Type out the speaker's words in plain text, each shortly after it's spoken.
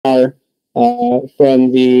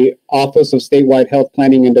from the Office of Statewide Health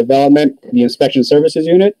Planning and Development, the Inspection Services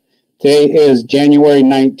Unit. Today is January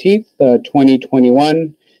 19th,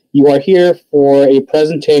 2021. You are here for a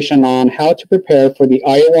presentation on how to prepare for the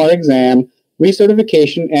IOR exam,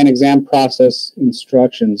 recertification, and exam process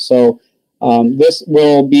instructions. So this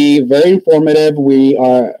will be very informative. We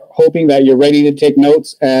are hoping that you're ready to take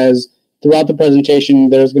notes, as throughout the presentation,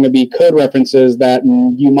 there's going to be code references that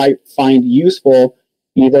you might find useful,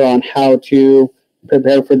 either on how to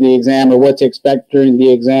prepare for the exam or what to expect during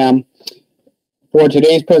the exam. For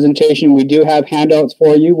today's presentation, we do have handouts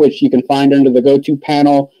for you, which you can find under the Go-To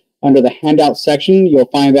panel. Under the handout section, you'll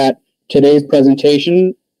find that today's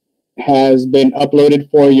presentation has been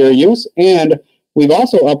uploaded for your use, and we've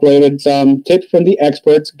also uploaded some tips from the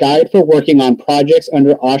experts guide for working on projects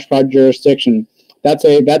under OSHPD jurisdiction. That's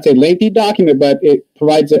a lengthy document, but it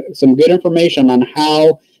provides some good information on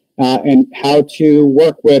how to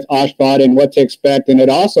work with OSHPD and what to expect, and it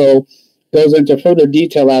also goes into further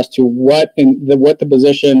detail as to what the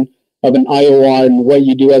position of an IOR and what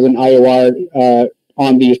you do as an IOR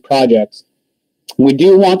on these projects. We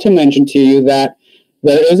do want to mention to you that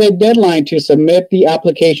there is a deadline to submit the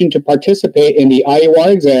application to participate in the IOR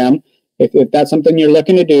exam, if that's something you're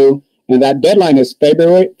looking to do, and that deadline is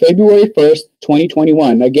February 1st,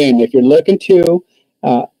 2021. Again, if you're looking to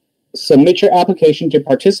submit your application to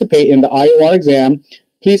participate in the IOR exam,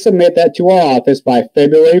 please submit that to our office by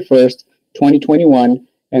February 1st, 2021,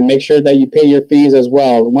 and make sure that you pay your fees as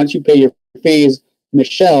well. Once you pay your fees,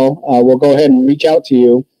 Michelle will go ahead and reach out to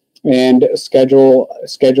you and schedule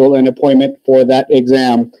an appointment for that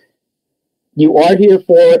exam. You are here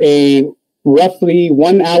for a roughly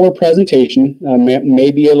 1 hour presentation,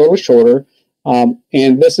 maybe a little shorter.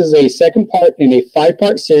 And this is a second part in a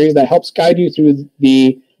 5-part series that helps guide you through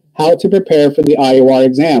how to prepare for the IOR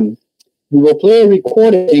exam. We will play a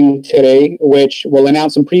recording today, which will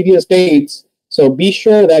announce some previous dates. So be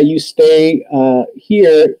sure that you stay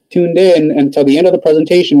here tuned in until the end of the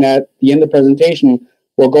presentation. At the end of the presentation,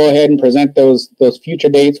 we'll go ahead and present those future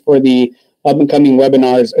dates for the up-and-coming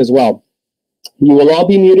webinars as well. You will all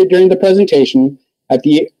be muted during the presentation. At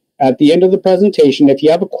the end of the presentation, if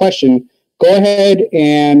you have a question, go ahead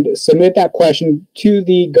and submit that question to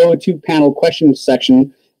the Go-To panel questions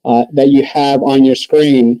section that you have on your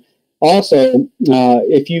screen. Also,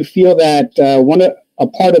 if you feel that a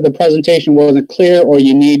part of the presentation wasn't clear or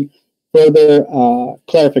you need further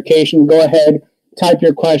clarification, go ahead, type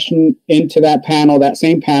your question into that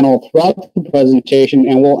same panel throughout the presentation,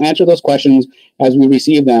 and we'll answer those questions as we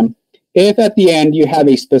receive them. If at the end you have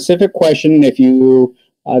a specific question, if you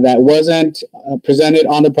that wasn't presented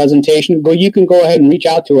on the presentation, you can go ahead and reach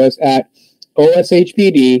out to us at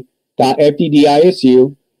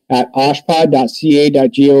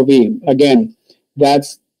oshpd.fddisu@oshpod.ca.gov. Again,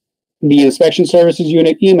 that's the Inspection Services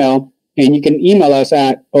Unit email, and you can email us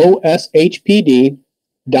at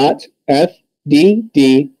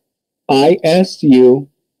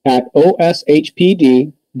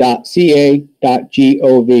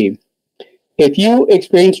If you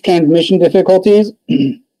experience transmission difficulties,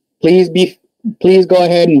 please go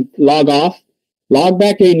ahead and log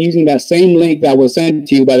back in using that same link that was sent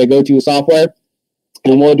to you by the Go-To software,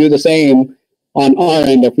 and we'll do the same on our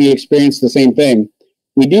end if we experience the same thing.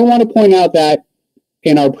 We do want to point out that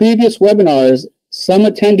in our previous webinars, some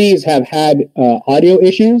attendees have had audio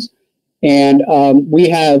issues, and we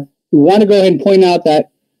want to go ahead and point out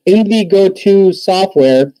that in the Go-To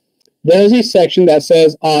software, there's a section that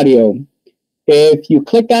says audio. If you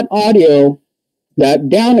click that audio, that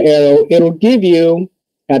down arrow, it'll give you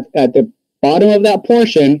at the bottom of that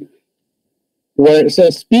portion where it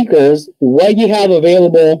says speakers, what you have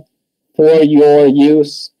available for your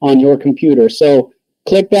use on your computer. So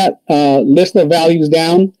click that list of values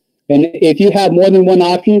down, and if you have more than one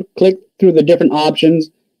option, click through the different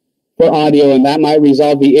options for audio, and that might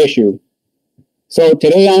resolve the issue. So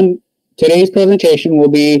today's presentation will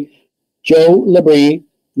be Joe Labrie,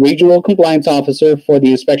 Regional Compliance Officer for the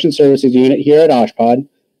Inspection Services Unit here at OSHPD.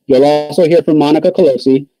 You'll also hear from Monica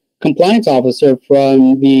Colosi, Compliance Officer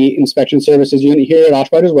from the Inspection Services Unit here at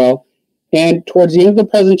OSHPD as well. And towards the end of the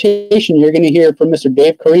presentation, you're going to hear from Mr.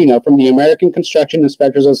 Dave Carino from the American Construction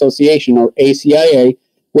Inspectors Association, or ACIA,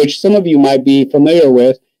 which some of you might be familiar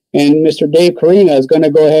with. And Mr. Dave Carino is going to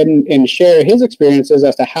go ahead and share his experiences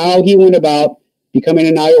as to how he went about becoming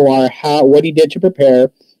an IOR, what he did to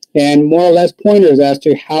prepare, and more or less pointers as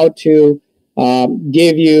to how to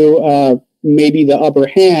give you maybe the upper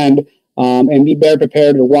hand and be better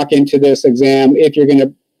prepared to walk into this exam if you're going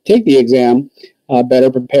to take the exam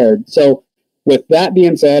better prepared. So with that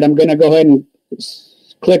being said, I'm going to go ahead and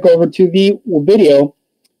click over to the video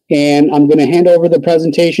And I'm going to hand over the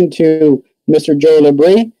presentation to Mr. Joe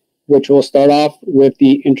Labrie, which will start off with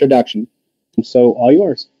the introduction. So all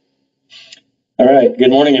yours. All right.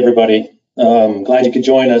 Good morning, everybody. Glad you could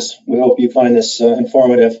join us. We hope you find this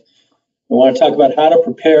informative. We want to talk about how to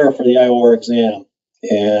prepare for the IOR exam.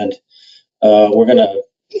 And we're going to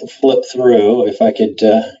flip through, if I could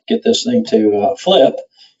get this thing to flip.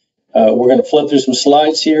 We're going to flip through some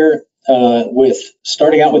slides here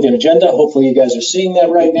starting out with an agenda. Hopefully you guys are seeing that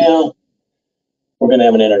right now. We're going to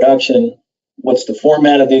have an introduction. What's the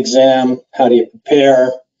format of the exam? How do you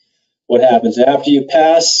prepare? What happens after you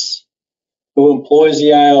pass? Who employs the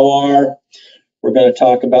IOR? We're going to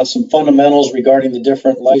talk about some fundamentals regarding the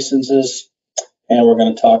different licenses, and we're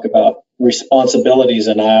going to talk about responsibilities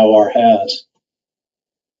an IOR has.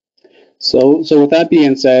 So with that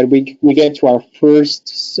being said, we get to our first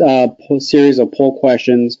series of poll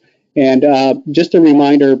questions, and just a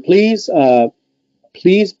reminder, please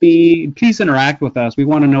interact with us. We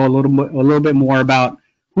want to know a little bit more about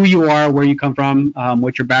who you are, where you come from,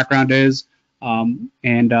 what your background is, and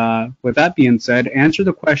with that being said, answer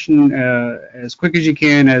the question as quick as you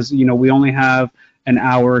can. As you know, we only have an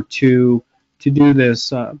hour to do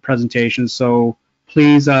this presentation, so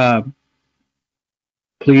please answer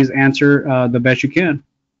the best you can.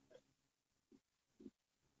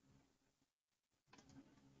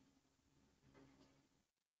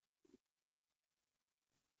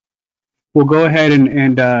 We'll go ahead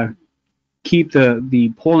and keep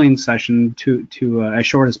the polling session to as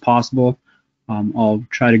short as possible. I'll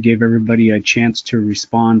try to give everybody a chance to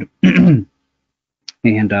respond, and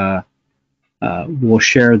we'll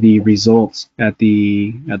share the results at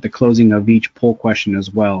the closing of each poll question as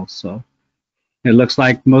well. So it looks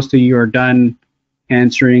like most of you are done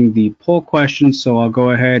answering the poll question, so I'll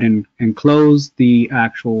go ahead and close the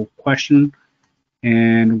actual question,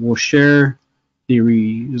 and we'll share the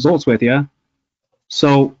results with you.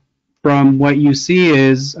 So from what you see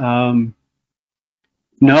is no,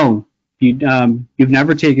 you've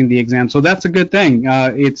never taken the exam, so that's a good thing.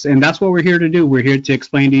 And that's what we're here to do. We're here to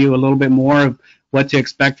explain to you a little bit more of what to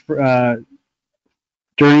expect for,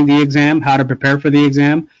 during the exam, how to prepare for the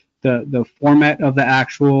exam, the format of the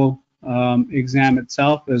actual exam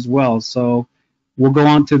itself as well. So we'll go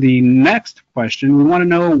on to the next question. We want to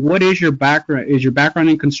know, what is your background? Is your background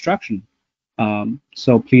in construction?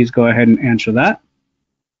 So please go ahead and answer that.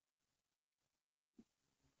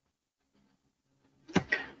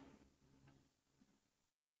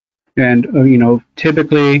 And you know,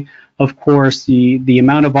 typically, of course, the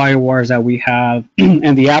amount of IORs that we have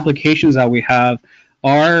and the applications that we have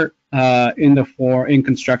are in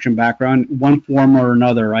construction background, one form or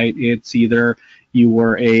another, right? It's either you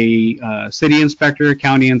were a city inspector,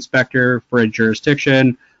 county inspector for a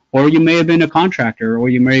jurisdiction, or you may have been a contractor, or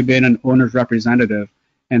you may have been an owner's representative,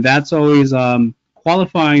 and that's always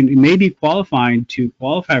qualifying. It may be qualifying to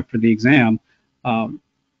qualify for the exam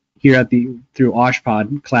here through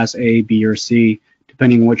OSHPD Class A, B, or C,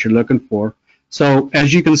 depending on what you're looking for. So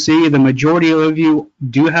as you can see, the majority of you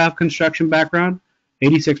do have construction background.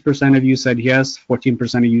 86% of you said yes,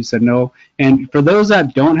 14% of you said no. And for those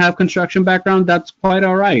that don't have construction background, that's quite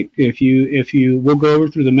all right. If you we'll go over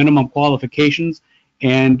through the minimum qualifications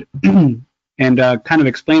and kind of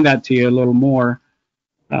explain that to you a little more.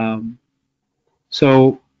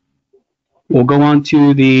 So we'll go on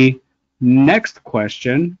to the next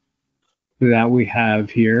question that we have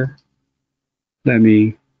here. Let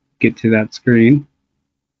me get to that screen.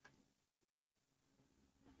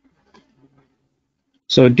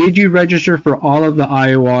 So did you register for all of the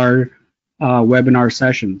IOR webinar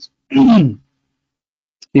sessions?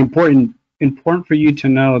 Important for you to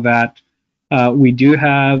know that we do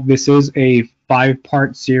have, this is a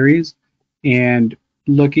 5-part series, and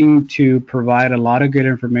looking to provide a lot of good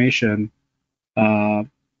information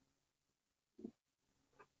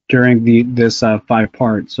during this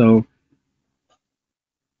 5-part. So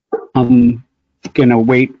I'm gonna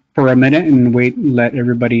wait for a minute and let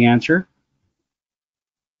everybody answer.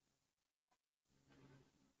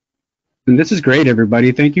 And this is great,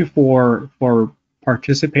 everybody. Thank you for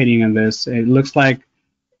participating in this. It looks like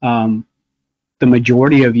the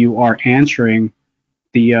majority of you are answering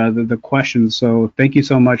the questions, so thank you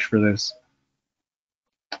so much for this.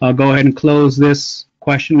 I'll go ahead and close this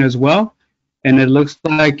question as well. And it looks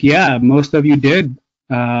like, yeah, most of you did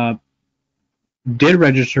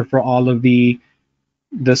register for all of the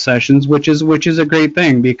sessions, which is a great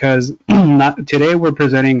thing, because today we're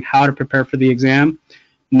presenting how to prepare for the exam.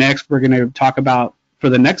 Next, we're going to talk about, for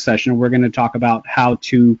the next session, we're going to talk about how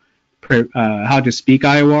to speak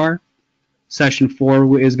IOR. Session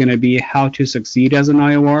 4 is going to be how to succeed as an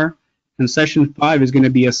IOR. And session 5 is going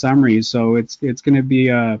to be a summary. So it's going to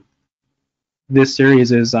be this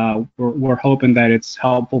series is we're hoping that it's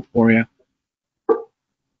helpful for you.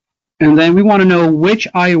 And then we want to know, which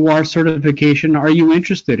IOR certification are you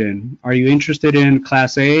interested in? Are you interested in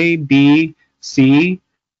Class A, B, C,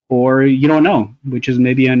 or you don't know, which is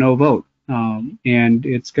maybe a no vote? And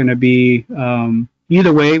it's going to be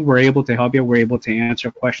either way, we're able to help you. We're able to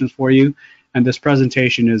answer questions for you. And this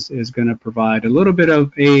presentation is going to provide a little bit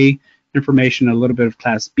of A information, a little bit of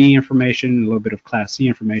Class B information, a little bit of Class C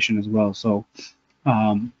information as well. So,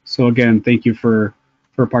 so again, thank you for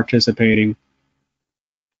participating.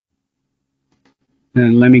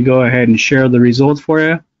 And let me go ahead and share the results for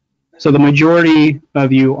you. So the majority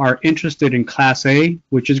of you are interested in Class A,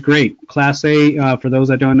 which is great. Class A, for those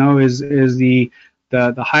that don't know, is the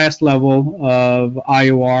highest level of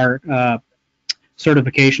IOR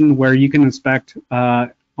certification, where you can inspect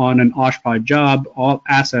on an OSHPD job all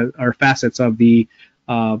assets or facets of the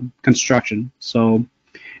construction. So,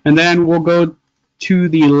 and then we'll go to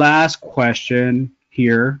the last question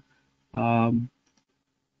here. The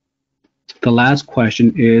last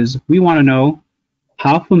question is, we want to know,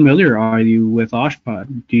 how familiar are you with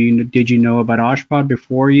OSHPD? Did you know about OSHPD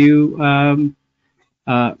before you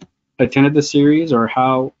attended the series, or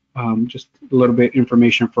how? Just a little bit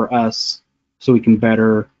information for us so we can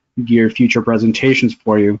better gear future presentations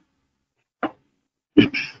for you.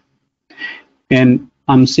 And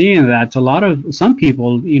I'm seeing that some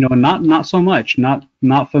people, you know, not so much, not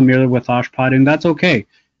familiar with OSHPD, and that's okay.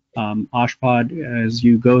 OSHPD, as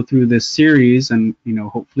you go through this series, and you know,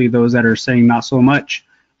 hopefully those that are saying not so much,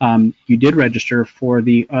 you did register for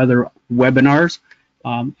the other webinars,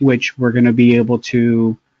 which we're going to be able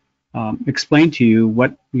to explain to you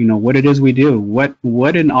what it is we do, what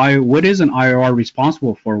is an IOR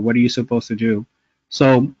responsible for, what are you supposed to do.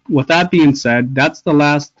 So with that being said, that's the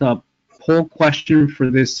last poll question for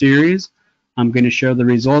this series. I'm going to share the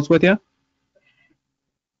results with you,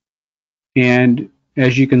 and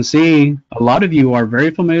as you can see, a lot of you are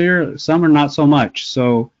very familiar, some are not so much.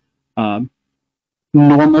 So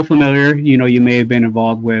normal familiar, you know, you may have been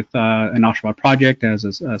involved with an OSHPD project as a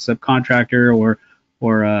subcontractor, or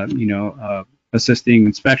you know, assisting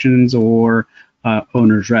inspections, or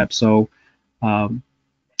owner's rep. So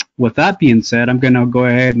with that being said, I'm going to go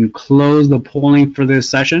ahead and close the polling for this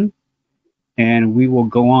session, and we will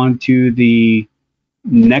go on to the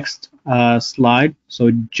next slide.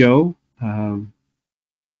 So Joe,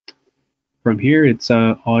 from here, it's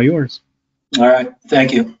all yours. All right,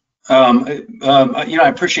 thank you. You know, I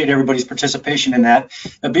appreciate everybody's participation in that.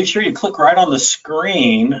 Be sure you click right on the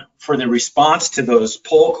screen for the response to those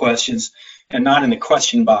poll questions, and not in the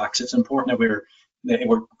question box. It's important that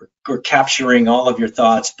we're capturing all of your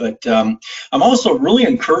thoughts. But I'm also really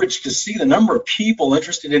encouraged to see the number of people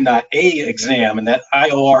interested in that A exam and that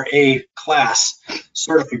IOR class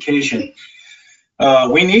certification.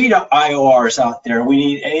 We need IORs out there. We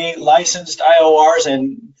need A licensed IORs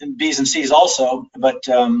and B's and C's also, but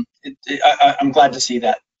I'm glad to see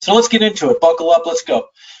that. So let's get into it. Buckle up, let's go.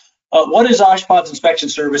 What is OSHPD's Inspection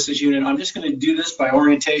Services Unit? I'm just going to do this by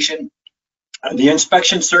orientation. The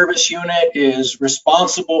Inspection Service Unit is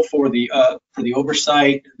responsible for the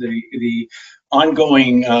oversight, the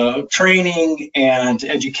ongoing training and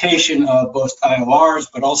education of both IORs,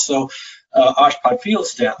 but also OSHPD field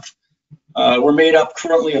staff. We're made up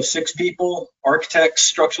currently of 6 people: architects,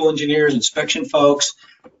 structural engineers, inspection folks.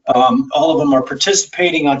 All of them are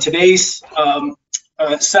participating on today's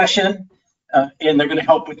session, and they're going to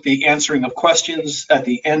help with the answering of questions at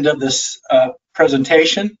the end of this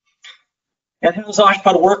presentation. And how does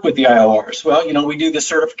OSHPD work with the IORs? Well, you know, we do the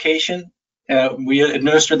certification, we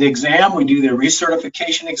administer the exam, we do the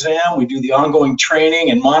recertification exam, we do the ongoing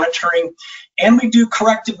training and monitoring, and we do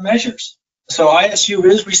corrective measures. So ISU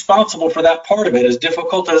is responsible for that part of it. As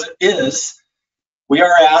difficult as it is, we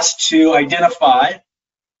are asked to identify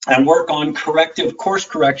and work on corrective course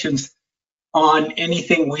corrections on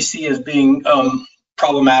anything we see as being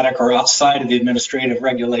problematic or outside of the administrative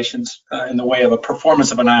regulations in the way of a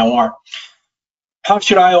performance of an IOR. How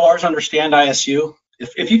should IORs understand ISU?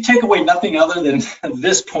 If you take away nothing other than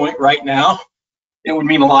this point right now, it would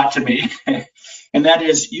mean a lot to me. And that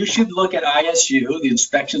is, you should look at ISU, the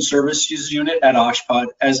Inspection Services Unit at OSHPD,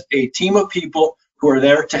 as a team of people who are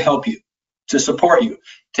there to help you, to support you,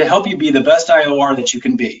 to help you be the best IOR that you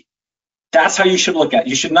can be. That's how you should look at it.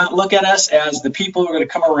 You should not look at us as the people who are going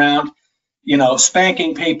to come around, you know,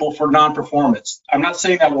 spanking people for non-performance. I'm not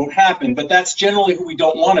saying that won't happen, but that's generally who we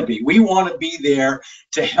don't want to be. We want to be there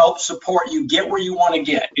to help support you get where you want to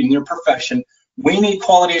get in your profession, We need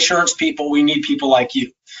quality assurance people. We need people like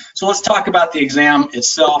you. So let's talk about the exam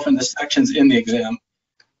itself and the sections in the exam.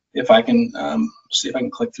 If I can see if I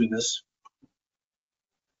can click through this.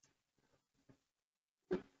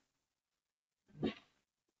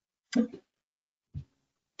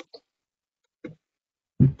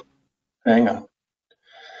 Hang on.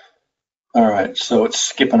 All right, so it's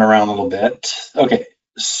skipping around a little bit. Okay,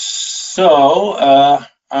 so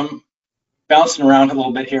I'm bouncing around a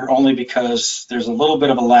little bit here only because there's a little bit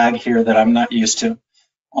of a lag here that I'm not used to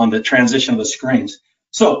on the transition of the screens.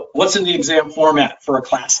 So what's in the exam format for a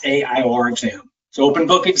Class A IOR exam? It's an open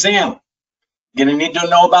book exam. You're gonna need to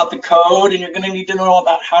know about the code, and you're gonna need to know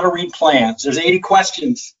about how to read plans. There's 80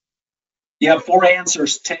 questions. You have 4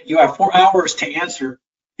 answers. You have 4 hours to answer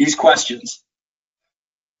these questions.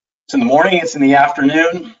 It's in the morning, it's in the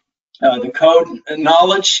afternoon. The code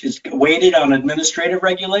knowledge is weighted on administrative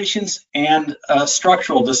regulations and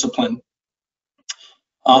structural discipline.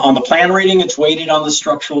 On the plan reading, it's weighted on the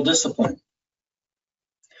structural discipline.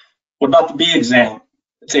 What about the B exam?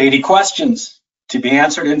 It's 80 questions to be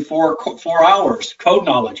answered in 4 hours. Code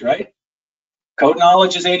knowledge, right? Code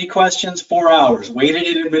knowledge is 80 questions, 4 hours, weighted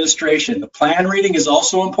in administration. The plan reading is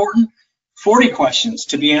also important. 40 questions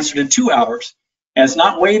to be answered in 2 hours. And it's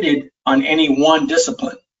not weighted on any one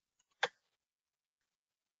discipline.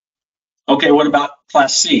 Okay, what about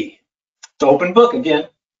Class C? It's open book again.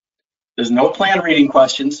 There's no plan reading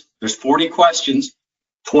questions. There's 40 questions,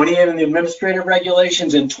 20 in the administrative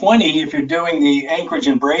regulations, and 20 if you're doing the anchorage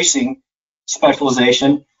and bracing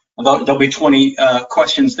specialization. There'll be 20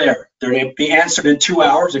 questions there. They'll be answered in 2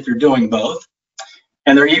 hours if you're doing both.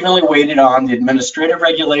 And they're evenly weighted on the administrative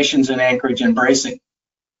regulations and anchorage and bracing.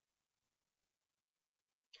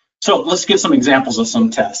 So let's give some examples of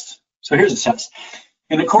some tests. So here's a test.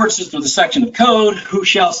 In accordance with the section of code, who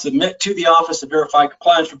shall submit to the office a verified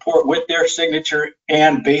compliance report with their signature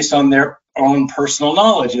and based on their own personal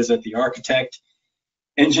knowledge? Is it the architect,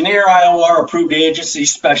 engineer, IOR, approved agency,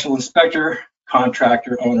 special inspector,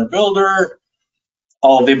 contractor, owner, builder,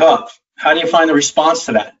 all of the above? How do you find the response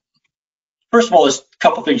to that? First of all, there's a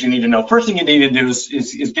couple things you need to know. First thing you need to do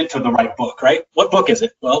is get to the right book, right? What book is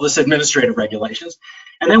it? Well, this administrative regulations.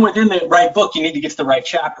 And then within the right book, you need to get to the right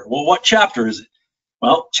chapter. Well, what chapter is it?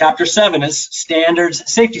 Well, chapter 7 is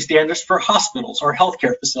standards, safety standards for hospitals or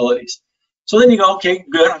healthcare facilities. So then you go, okay,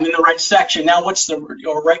 good, I'm in the right section. Now what's the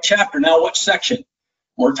right chapter? Now what section?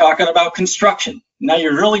 We're talking about construction. Now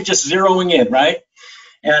you're really just zeroing in, right?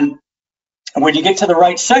 And when you get to the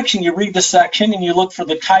right section, you read the section and you look for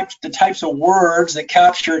the types of words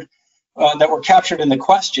that were captured in the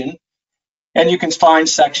question. And you can find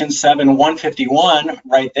section 7-151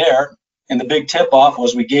 right there. And the big tip off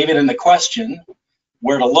was we gave it in the question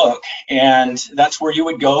where to look, and that's where you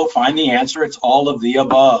would go find the answer. It's all of the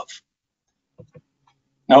above.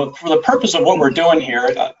 Now, for the purpose of what we're doing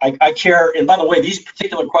here, I care, and by the way, these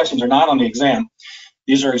particular questions are not on the exam.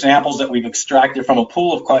 These are examples that we've extracted from a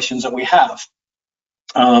pool of questions that we have,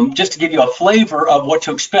 just to give you a flavor of what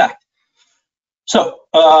to expect. So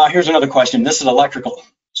here's another question. This is electrical.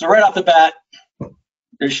 So right off the bat,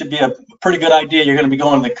 there should be a pretty good idea you're going to be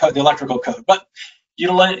going the electrical code. But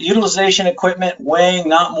utilization equipment weighing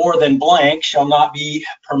not more than blank shall not be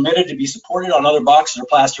permitted to be supported on other boxes or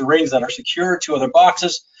plaster rings that are secured to other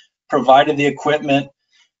boxes, provided the equipment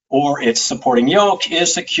or its supporting yoke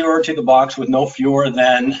is secured to the box with no fewer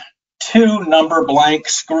than 2 number blank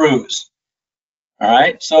screws. All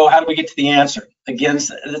right, so how do we get to the answer? Again,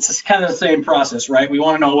 it's kind of the same process, right? We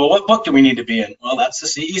want to know, well, what book do we need to be in? Well, that's the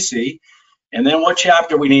CEC. And then what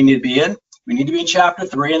chapter we need to be in? We need to be in chapter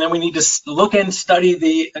 3, and then we need to look and study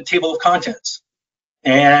the table of contents.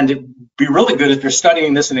 And it'd be really good if you're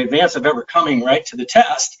studying this in advance of ever coming right to the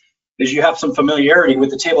test, is you have some familiarity with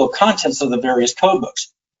the table of contents of the various code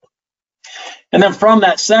books. And then from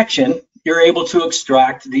that section, you're able to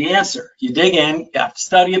extract the answer. You dig in, you have to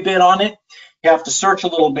study a bit on it, you have to search a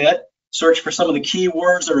little bit, search for some of the key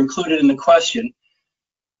words that are included in the question.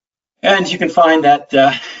 And you can find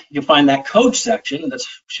that code section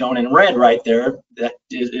that's shown in red right there. That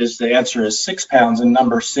is the answer is 6 pounds and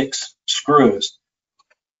number 6 screws.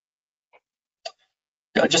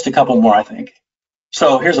 Just a couple more, I think.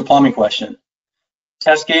 So here's a plumbing question.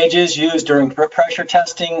 Test gauges used during pressure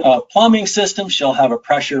testing of plumbing systems shall have a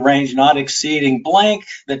pressure range not exceeding blank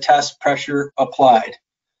the test pressure applied.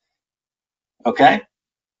 Okay.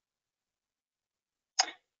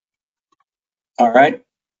 All right.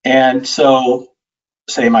 And so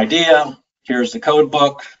same idea, here's the code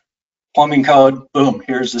book, plumbing code, boom,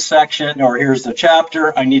 here's the section, or here's the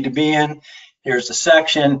chapter I need to be in, here's the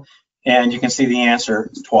section, and you can see the answer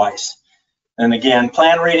twice. And again,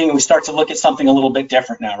 plan reading, we start to look at something a little bit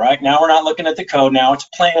different now, right? Now we're not looking at the code, now it's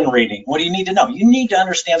plan reading. What do you need to know? You need to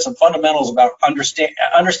understand some fundamentals about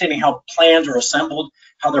understanding how plans are assembled,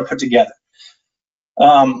 how they're put together.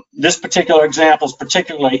 This particular example is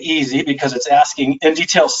particularly easy because it's asking in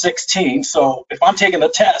detail 16. So if I'm taking a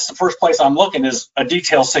test, the first place I'm looking is a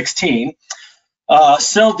detail 16.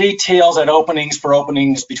 Cell details at openings for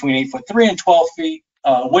openings between 8'3" and 12 feet.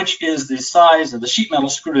 Which is the size of the sheet metal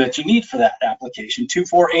screw that you need for that application, 2,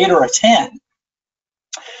 4, 8, or a 10.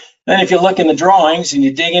 Then if you look in the drawings and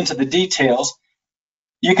you dig into the details,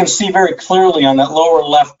 you can see very clearly on that lower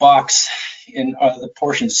left box in the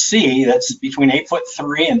portion C, that's between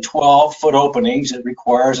 8'3" and 12 foot openings. It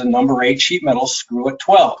requires a number 8 sheet metal screw at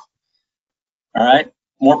 12. All right,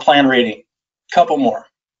 more plan reading, couple more.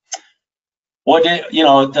 What did,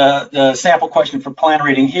 the sample question for plan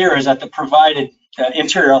reading here is at the provided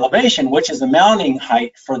interior elevation, which is the mounting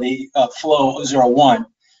height for the flow 01.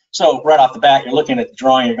 So right off the bat, you're looking at the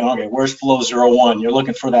drawing, you're going, okay, where's flow 01? You're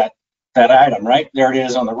looking for that item, right? There it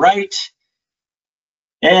is on the right.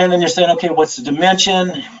 And then you're saying, okay, what's the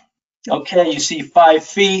dimension? Okay, you see 5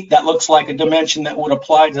 feet. That looks like a dimension that would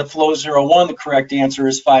apply to flow 01. The correct answer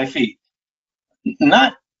is 5 feet.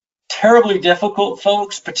 Not terribly difficult,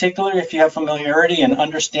 folks, particularly if you have familiarity and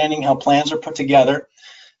understanding how plans are put together.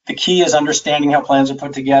 The key is understanding how plans are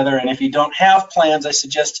put together, and if you don't have plans, I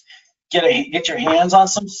suggest get your hands on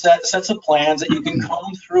some sets of plans that you can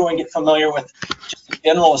comb through and get familiar with just the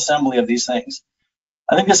general assembly of these things.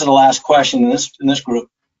 I think this is the last question in this group.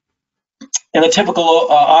 In a typical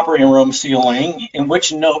operating room ceiling, in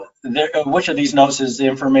which of these notes is the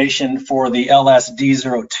information for the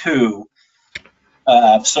LSD02?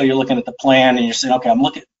 So you're looking at the plan and you're saying, okay, I'm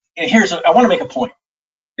looking, and I want to make a point.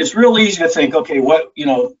 It's real easy to think, okay,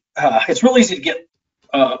 it's real easy to get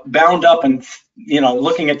bound up and,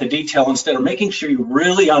 looking at the detail instead of making sure you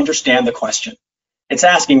really understand the question. It's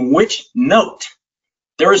asking which note.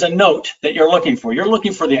 There is a note that you're looking for. You're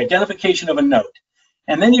looking for the identification of a note.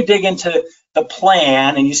 And then you dig into the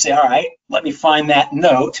plan and you say, all right, let me find that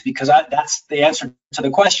note because that's the answer to the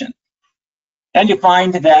question. And you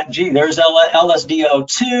find that, gee, there's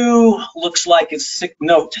LSD02, looks like it's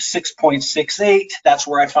note 6.68. That's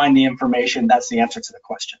where I find the information. That's the answer to the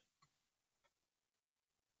question.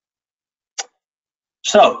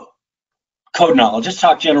 So, code knowledge, let's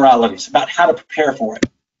talk generalities about how to prepare for it.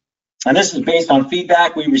 And this is based on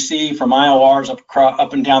feedback we receive from IORs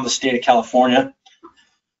up and down the state of California.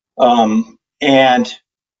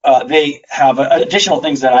 They have additional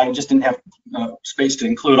things that I just didn't have space to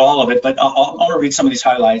include all of it, but I'll want to read some of these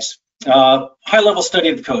highlights. High-level study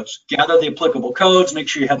of the codes. Gather the applicable codes, make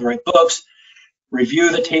sure you have the right books,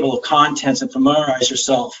 review the table of contents, and familiarize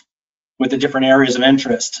yourself with the different areas of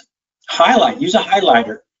interest. Highlight, use a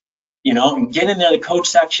highlighter, and get in there, the code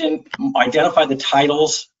section, identify the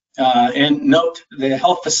titles, and note the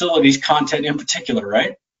health facilities content in particular,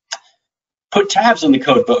 right? Put tabs in the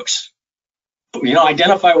code books.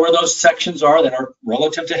 Identify where those sections are that are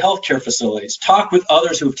relative to healthcare facilities. Talk with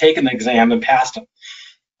others who have taken the exam and passed them.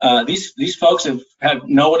 These folks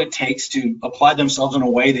know what it takes to apply themselves in a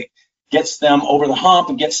way that gets them over the hump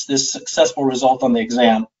and gets this successful result on the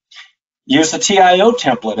exam. Use the TIO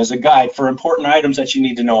template as a guide for important items that you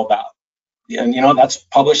need to know about. And that's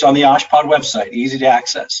published on the OSHPD website, easy to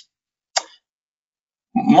access.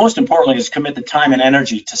 Most importantly is commit the time and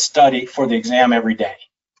energy to study for the exam every day.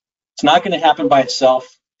 It's not going to happen by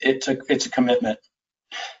itself. It's a commitment.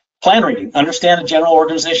 Plan reading. Understand the general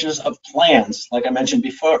organizations of plans, like I mentioned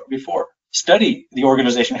before. Study the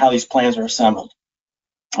organization, how these plans are assembled.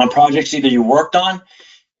 On projects either you worked on,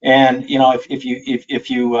 and if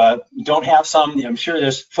you don't have some, I'm sure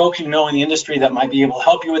there's folks in the industry that might be able to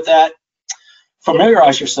help you with that.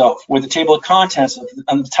 Familiarize yourself with the table of contents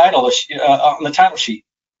on the title sheet.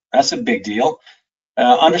 That's a big deal.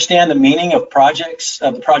 Understand the meaning of the project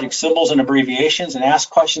symbols and abbreviations, and ask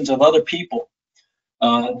questions of other people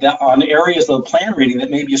on areas of the plan reading that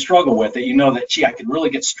maybe you struggle with, that gee, I could really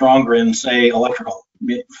get stronger in, say, electrical.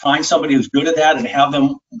 Find somebody who's good at that and have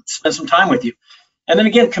them spend some time with you. And then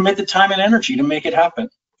again, commit the time and energy to make it happen.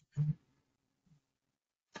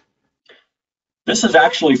 This is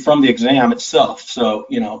actually from the exam itself, so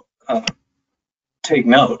take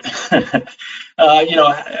note.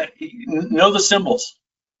 Know the symbols.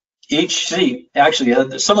 Each sheet, actually,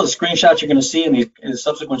 some of the screenshots you're going to see in the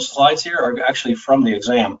subsequent slides here are actually from the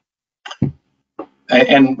exam,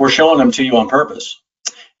 and we're showing them to you on purpose.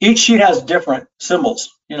 Each sheet has different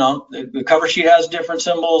symbols. The cover sheet has different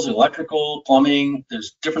symbols, electrical, plumbing.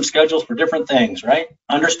 There's different schedules for different things, right?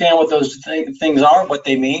 Understand what those things are, what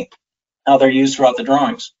they mean, how they're used throughout the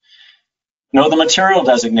drawings. Know the material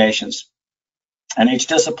designations. And each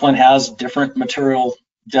discipline has different material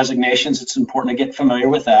designations. It's important to get familiar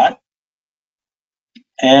with that.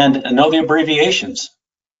 And know the abbreviations,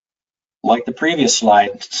 like the previous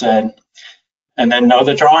slide said. And then know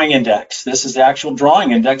the drawing index. This is the actual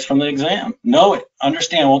drawing index from the exam. Know it.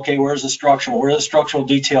 Understand, okay, where's the structural? Where are the structural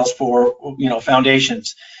details for,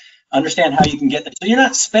 foundations? Understand how you can get there. So you're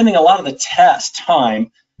not spending a lot of the test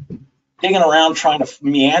time digging around trying to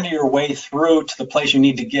meander your way through to the place you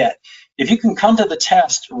need to get. If you can come to the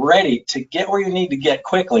test ready to get where you need to get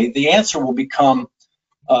quickly, the answer will become,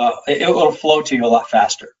 it will flow to you a lot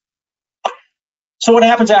faster. So what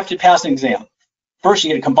happens after you pass an exam? First,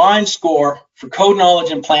 you get a combined score for code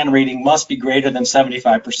knowledge and plan reading must be greater than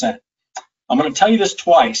 75%. I'm going to tell you this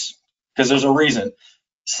twice because there's a reason.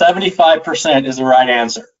 75% is the right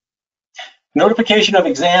answer. Notification of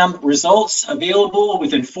exam results available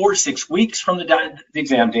within 4 to 6 weeks from the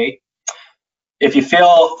exam date. If you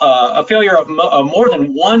fail, a failure of more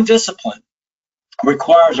than one discipline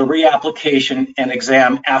requires a reapplication and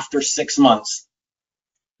exam after 6 months.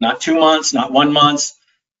 Not 2 months, not 1 month,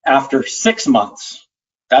 after 6 months.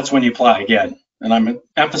 That's when you apply again. And I'm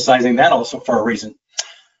emphasizing that also for a reason.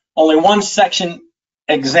 Only one section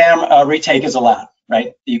exam retake is allowed,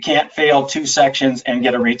 right? You can't fail 2 sections and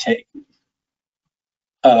get a retake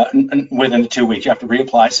within the 2 weeks. You have to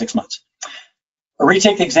reapply 6 months. A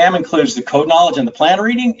retake exam includes the code knowledge and the plan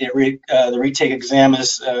reading. The retake exam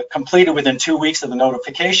is completed within 2 weeks of the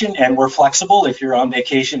notification, and we're flexible. If you're on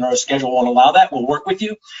vacation or a schedule won't allow that, we'll work with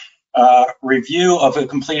you. Review of the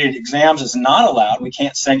completed exams is not allowed. We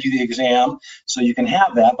can't send you the exam so you can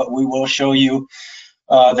have that, but we will show you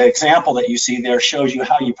the example that you see there shows you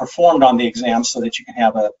how you performed on the exam so that you can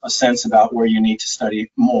have a sense about where you need to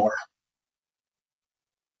study more.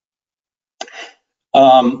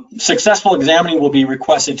 Successful examining will be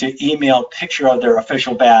requested to email a picture of their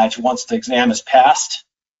official badge once the exam is passed.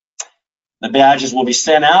 The badges will be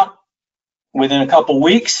sent out within a couple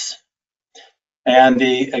weeks, and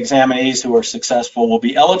the examinees who are successful will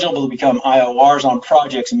be eligible to become IORs on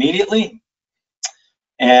projects immediately,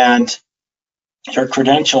 and their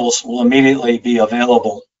credentials will immediately be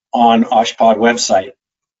available on OSHPD website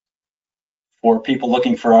for people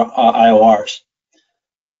looking for IORs.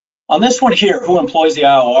 On this one here, who employs the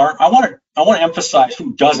IOR, I want to emphasize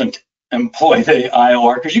who doesn't employ the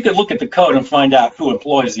IOR, because you can look at the code and find out who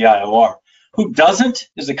employs the IOR. Who doesn't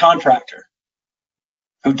is the contractor.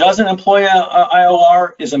 Who doesn't employ a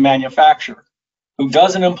IOR is a manufacturer. Who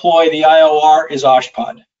doesn't employ the IOR is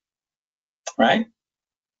OSHPD, right?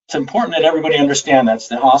 It's important that everybody understand that's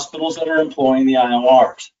the hospitals that are employing the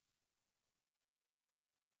IORs.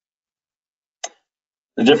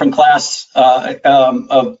 The different class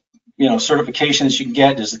of certifications you can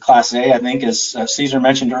get is the Class A, I think, as Caesar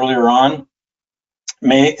mentioned earlier on,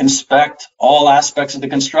 may inspect all aspects of the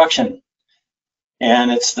construction.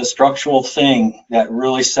 And it's the structural thing that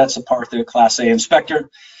really sets apart the Class A inspector.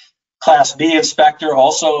 Class B inspector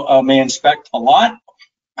also may inspect a lot.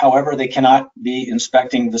 However, they cannot be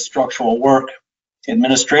inspecting the structural work. The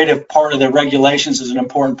administrative part of the regulations is an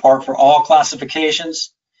important part for all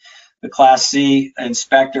classifications. The Class C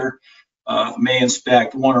inspector may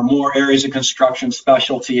inspect one or more areas of construction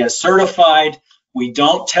specialty as certified. We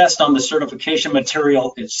don't test on the certification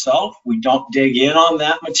material itself. We don't dig in on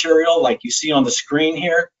that material like you see on the screen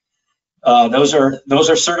here. Those are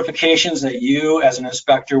certifications that you as an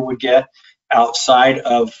inspector would get outside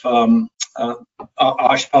of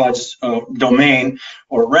OSHPD's domain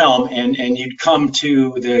or realm, and you'd come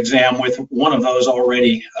to the exam with one of those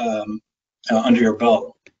already under your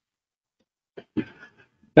belt.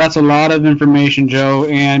 That's a lot of information, Joe,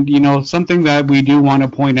 and something that we do want to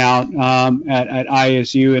point out at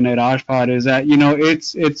ISU and at OSHPD is that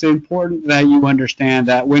it's important that you understand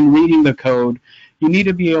that when reading the code, you need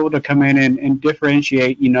to be able to come in and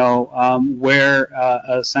differentiate where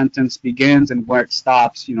a sentence begins and where it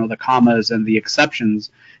stops, the commas and the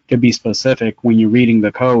exceptions, to be specific when you're reading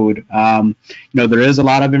the code. There is a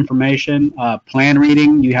lot of information. Plan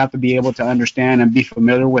reading, you have to be able to understand and be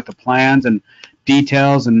familiar with the plans and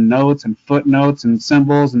details and notes and footnotes and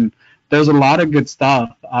symbols, and there's a lot of good stuff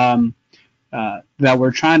that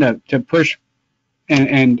we're trying to push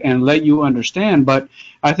and let you understand. But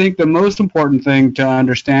I think the most important thing to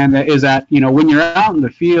understand is that when you're out in the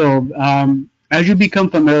field, as you become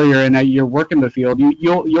familiar and that you're working the field,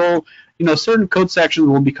 you'll certain code sections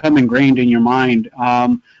will become ingrained in your mind.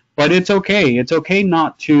 But it's okay. It's okay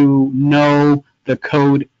not to know the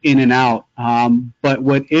code in and out. But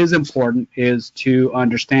what is important is to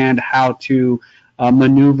understand how to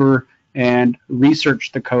maneuver and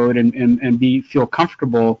research the code and feel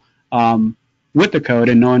comfortable with the code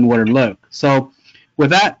and knowing where to look. So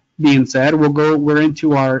with that being said, we're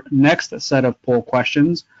into our next set of poll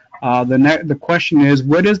questions. The question is,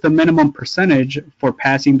 what is the minimum percentage for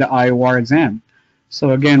passing the IOR exam?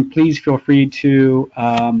 So again, please feel free to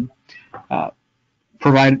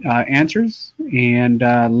provide answers and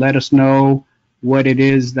let us know what it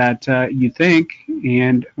is that you think.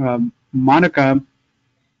 And Monica,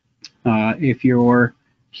 if you're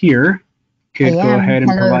here, could go ahead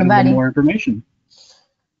and provide a little more information.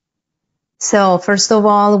 So first of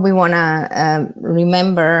all, we want to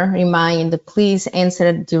remind, please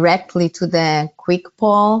answer directly to the quick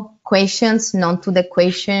poll questions, not to the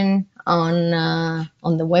question on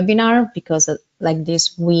the webinar, because like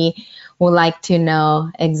this, we would like to know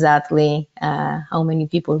exactly how many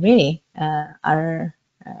people really are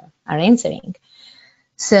answering.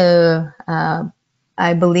 So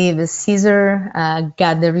I believe Caesar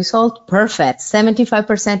got the result perfect.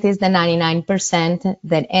 75% is the 99%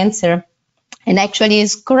 that answer. And actually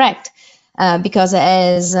is correct because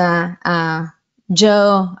as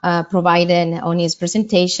Joe provided on his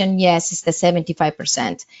presentation, yes, it's the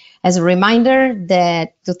 75%. As a reminder,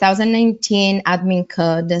 the 2019 Admin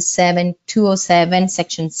Code 7207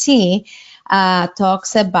 Section C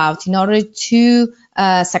talks about, in order to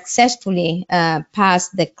successfully pass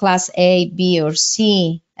the Class A, B, or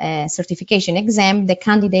C certification exam, the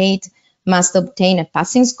candidate must obtain a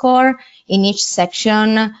passing score in each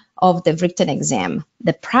section of the written exam.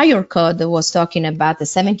 The prior code was talking about the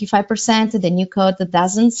 75%. The new code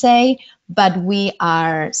doesn't say, but we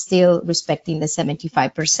are still respecting the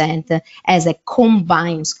 75% as a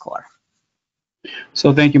combined score.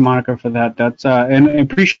 So thank you, Monica, for that. That's and I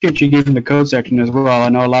appreciate you giving the code section as well. I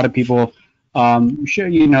know a lot of people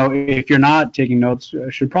should, if you're not taking notes,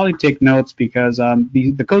 should probably take notes, because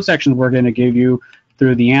the code section we're going to give you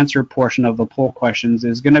through the answer portion of the poll questions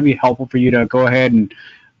is going to be helpful for you to go ahead and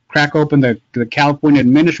crack open the California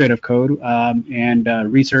Administrative Code and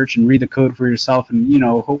research and read the code for yourself, and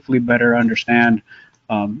hopefully better understand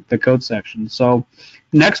the code section. So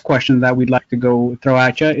next question that we'd like to go throw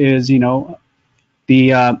at you is,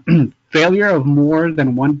 the failure of more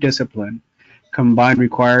than one discipline combined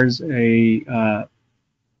requires a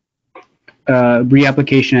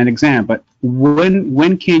reapplication and exam, but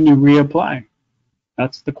when can you reapply?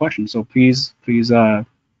 That's the question. So please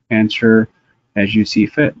answer as you see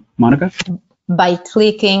fit. Monica?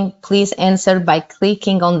 Please answer by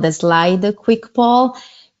clicking on the slide quick poll.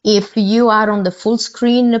 If you are on the full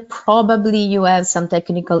screen, probably you have some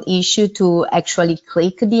technical issue to actually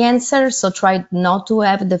click the answer. So try not to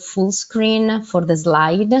have the full screen for the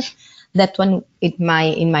slide. That one, it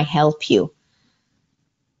might help you.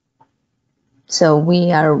 So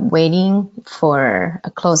we are waiting for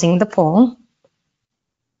closing the poll.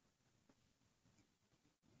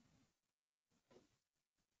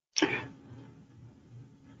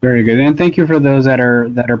 Very good, and thank you for those that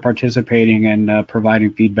are participating and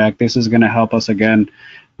providing feedback. This is going to help us again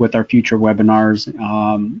with our future webinars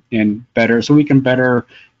and better, so we can better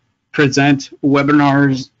present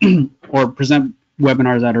webinars or present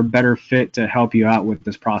webinars that are better fit to help you out with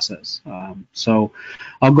this process. So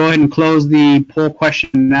I'll go ahead and close the poll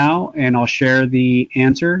question now, and I'll share the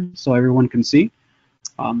answer so everyone can see.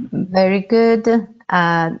 Very good.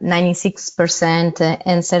 96%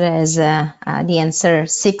 answer as the answer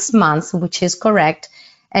 6 months, which is correct.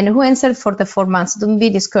 And who answered for the 4 months? Don't be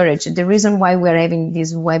discouraged. The reason why we're having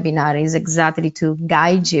this webinar is exactly to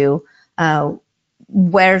guide you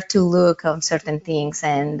where to look on certain things,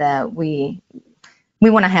 and we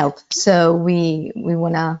want to help. So we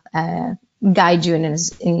want to guide you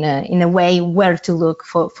in a way where to look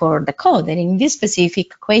for the code. And in this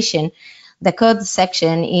specific question, the code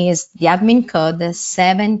section is the admin code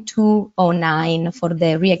 7209 for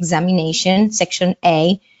the reexamination. Section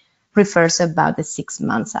A refers about the 6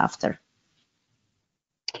 months after.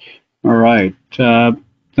 All right. The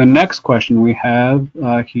next question we have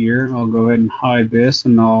here, I'll go ahead and hide this,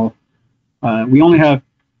 and we only have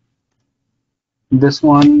this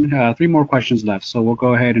one, 3 more questions left. So we'll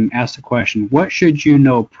go ahead and ask the question: what should you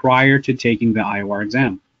know prior to taking the IOR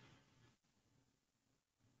exam?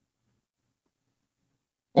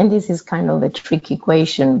 And this is kind of a tricky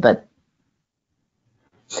question, but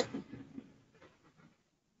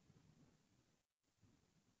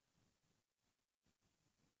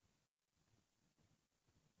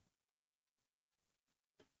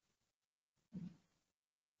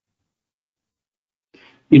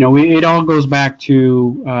it all goes back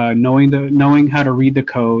to knowing how to read the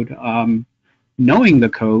code. Knowing the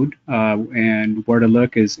code and where to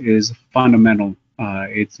look is fundamental.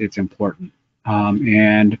 It's important.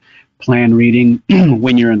 And plan reading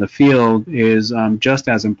when you're in the field is just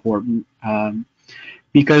as important,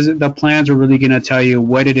 because the plans are really going to tell you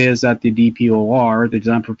what it is that the DPOR, the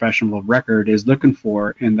design professional of record, is looking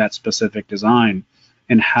for in that specific design,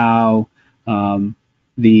 and how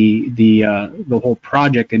the whole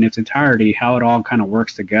project in its entirety, how it all kind of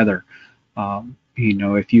works together. You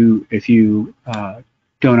know, if you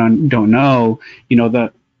don't know, you know,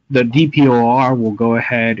 the DPOR will go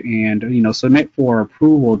ahead and, you know, submit for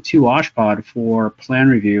approval to OSHPD for plan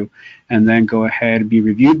review, and then go ahead and be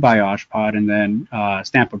reviewed by OSHPD, and then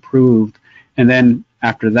stamp approved. And then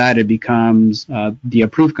after that, it becomes the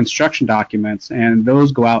approved construction documents, and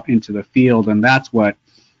those go out into the field, and that's what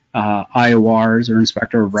IORs, or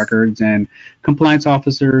inspector of records, and compliance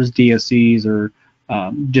officers, DSCs, or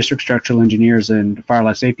district structural engineers and fire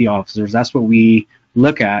life safety officers, that's what we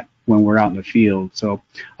look at when we're out in the field. So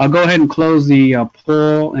I'll go ahead and close the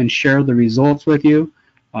poll and share the results with you,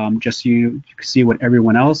 just so you can see what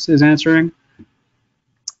everyone else is answering.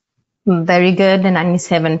 Very good,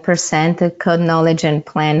 97% code knowledge and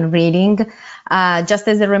plan reading. Just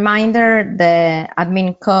as a reminder, the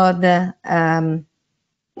admin code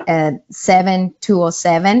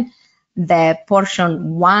 7207, the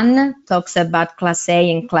portion 1 talks about Class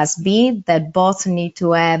A and Class B, that both need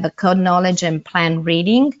to have a code knowledge and plan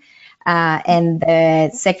reading. And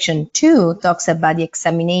section 2 talks about the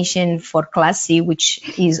examination for Class C,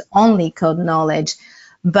 which is only code knowledge.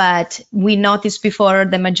 But we noticed before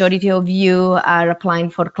the majority of you are applying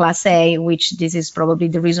for Class A, which this is probably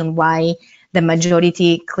the reason why the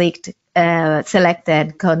majority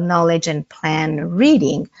selected code knowledge and plan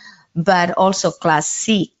reading. But also Class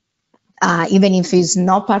C, even if it's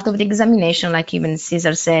not part of the examination, like even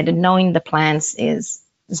Cesar said, knowing the plans is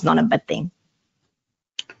not a bad thing.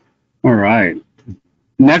 All right.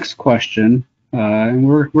 Next question, and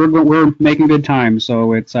we're making good time.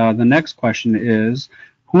 So it's the next question is,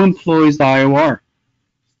 who employs the IOR?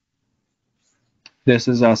 This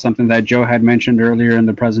is something that Joe had mentioned earlier in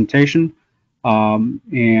the presentation,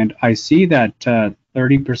 and I see that 30%,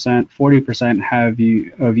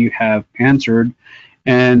 40% of you have answered,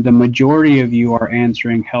 and the majority of you are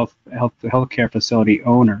answering healthcare facility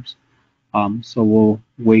owners. So we'll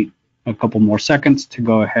wait a couple more seconds to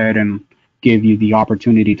go ahead and give you the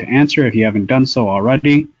opportunity to answer if you haven't done so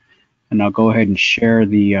already, and I'll go ahead and share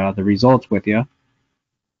the results with you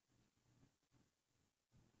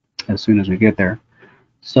as soon as we get there.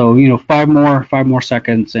 So, you know, five more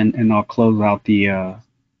seconds, and I'll close out the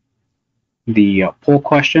poll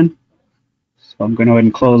question. So I'm going to go ahead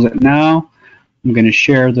and close it now. I'm going to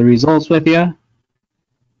share the results with you.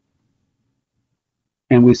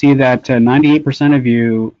 And we see that 98% of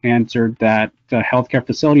you answered that healthcare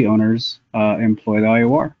facility owners employ the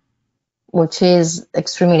IOR. Which is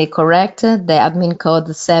extremely correct. The admin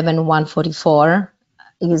code 7144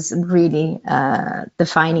 is really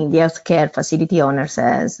defining the healthcare facility owners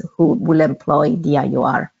as who will employ the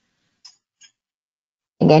IOR.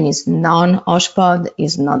 Again, it's non-OSHPD,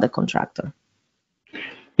 is not the contractor.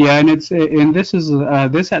 Yeah, and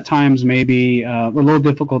this at times may be a little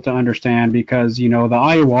difficult to understand, because, you know, the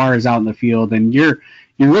IOR is out in the field, and you're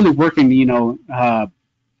really working, you know,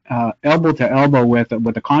 elbow to elbow with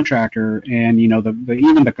the contractor, and, you know,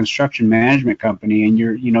 even the construction management company, and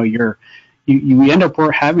you end up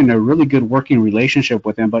having a really good working relationship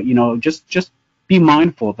with them. But, you know, just be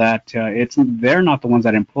mindful that they're not the ones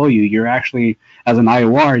that employ you. You're actually, as an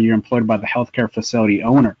IOR, you're employed by the healthcare facility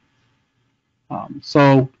owner.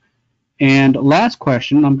 And last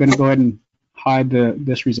question, I'm going to go ahead and hide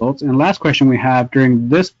this results. And last question we have during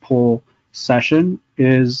this poll session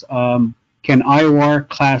is, can IOR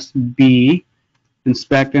Class B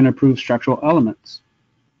inspect and approve structural elements?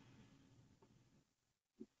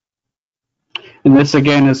 And this,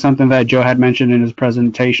 again, is something that Joe had mentioned in his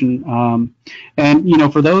presentation. And, you know,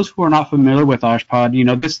 for those who are not familiar with OSHPD, you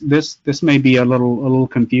know, this may be a little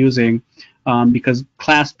confusing, because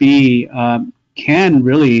Class B can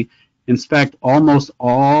really inspect almost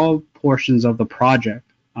all portions of the project,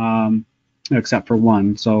 except for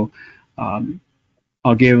one. So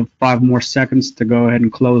I'll give 5 more seconds to go ahead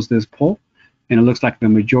and close this poll. And it looks like the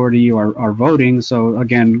majority are voting. So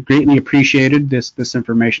again, greatly appreciated. This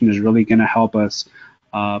information is really going to help us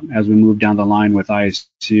as we move down the line with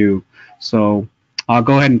ISU. So I'll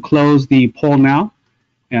go ahead and close the poll now,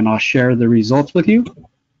 and I'll share the results with you.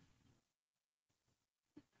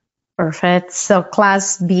 Perfect. So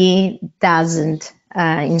Class B doesn't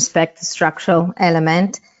inspect the structural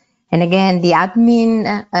element. And again, the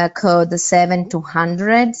admin code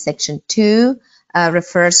 7200, section 2,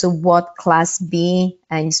 refers to what Class B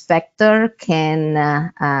inspector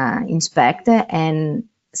can inspect, and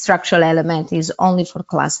structural element is only for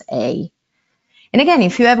Class A. And again,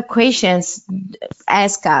 if you have questions,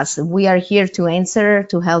 ask us. We are here to answer,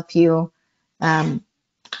 to help you.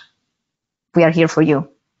 We are here for you.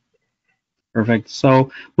 Perfect.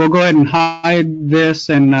 So we'll go ahead and hide this,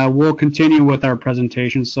 and we'll continue with our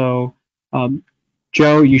presentation. So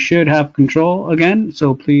Joe, you should have control again.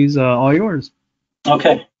 So please, all yours.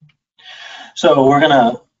 Okay. So we're going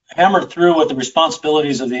to hammer through what the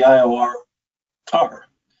responsibilities of the IOR are.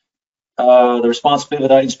 The responsibility of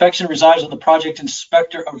the inspection resides on the project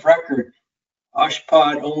inspector of record.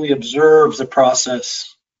 OSHPD only observes the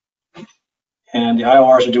process, and the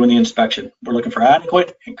IORs are doing the inspection. We're looking for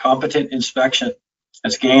adequate and competent inspection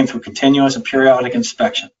that's gained through continuous and periodic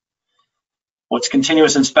inspection. What's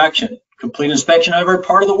continuous inspection? Complete inspection of every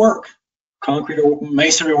part of the work. Concrete or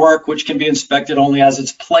masonry work, which can be inspected only as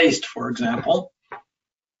it's placed, for example.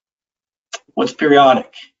 What's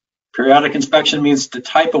periodic? Periodic inspection means the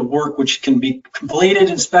type of work which can be completed,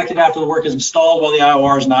 inspected after the work is installed while the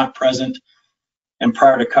IOR is not present and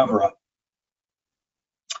prior to cover-up.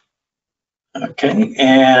 Okay,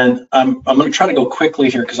 and I'm going to try to go quickly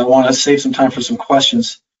here because I want to save some time for some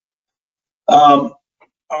questions. Our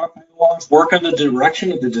IORs work under the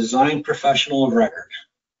direction of the design professional of record.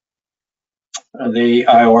 The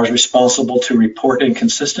IOR is responsible to report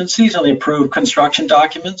inconsistencies on the approved construction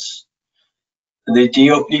documents. The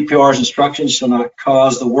DPR's instructions shall not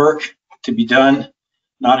cause the work to be done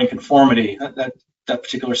not in conformity. That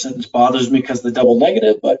particular sentence bothers me because of the double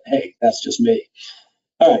negative, but hey, that's just me.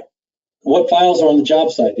 All right, what files are on the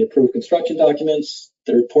job site? The approved construction documents,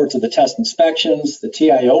 the reports of the test inspections, the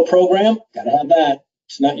TIO program, gotta have that.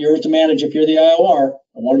 It's not yours to manage if you're the IOR. I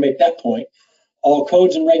want to make that point. All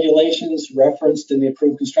codes and regulations referenced in the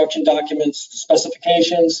approved construction documents, the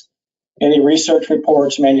specifications, any research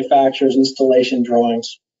reports, manufacturers, installation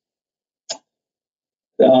drawings.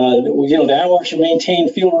 The IOR should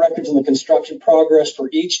maintain field records on the construction progress for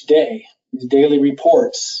each day. These daily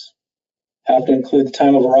reports have to include the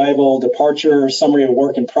time of arrival, departure, summary of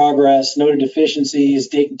work in progress, noted deficiencies,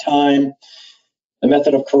 date and time, the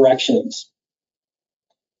method of corrections.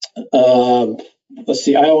 Let's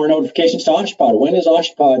see, IOR notifications to OSHPD. When is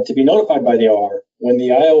OSHPD to be notified by the IOR? When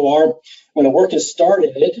the work is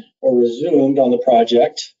started or resumed on the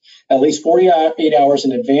project, at least 48 hours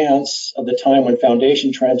in advance of the time when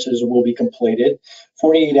foundation trenches will be completed,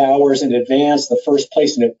 48 hours in advance the first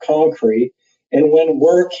placing of concrete, and when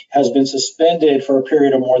work has been suspended for a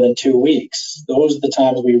period of more than 2 weeks. Those are the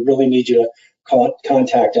times we really need you to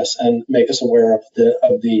contact us and make us aware of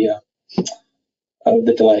the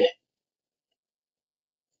delay.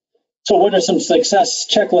 So what are some success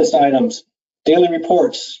checklist items? Daily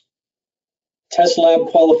reports, test lab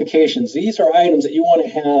qualifications. These are items that you want to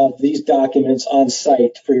have these documents on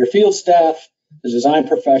site for your field staff, the design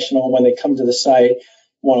professional. When they come to the site,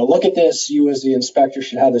 want to look at this, you as the inspector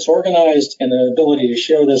should have this organized and the ability to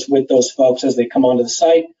share this with those folks as they come onto the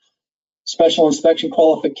site. Special inspection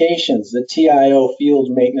qualifications, the TIO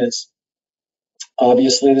field maintenance.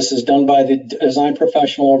 Obviously, this is done by the design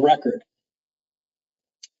professional of record.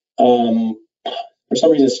 For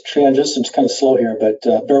some reason, this transition's kind of slow here, but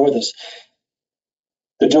bear with us.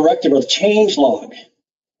 The directive or the change log,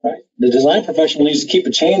 right? The design professional needs to keep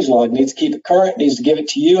a change log, needs to keep it current, needs to give it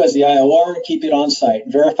to you as the IOR, keep it on site.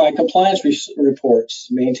 Verify compliance reports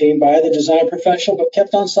maintained by the design professional, but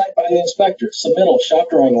kept on site by the inspector. Submittal, shop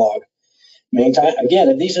drawing log.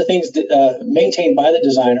 Again, these are things maintained by the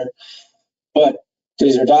designer, but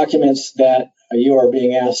these are documents that you are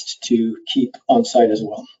being asked to keep on site as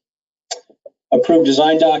well. Approved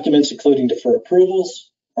design documents, including deferred approvals,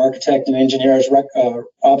 architect and engineer's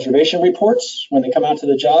observation reports when they come out to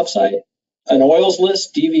the job site, an oils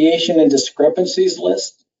list, deviation and discrepancies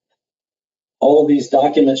list. All of these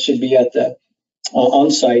documents should be at the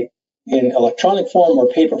on-site in electronic form or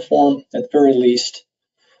paper form at the very least.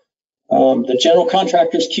 The general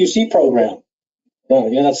contractor's QC program.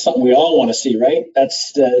 That's something we all want to see, right?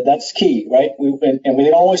 That's key, right? We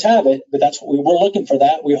don't always have it, but we're looking for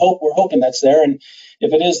that. We're hoping that's there, and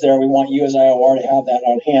if it is there, we want you as IOR to have that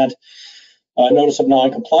on hand. Notice of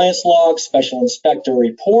non-compliance logs, special inspector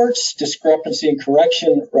reports, discrepancy and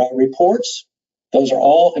correction reports. Those are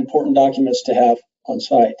all important documents to have on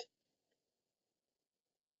site.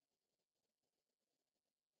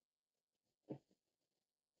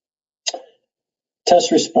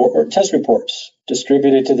 Test reports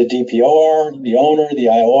distributed to the DPOR, the owner, the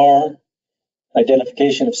IOR,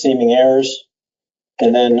 identification of seeming errors,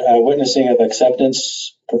 and then witnessing of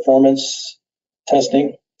acceptance, performance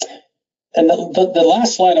testing. And the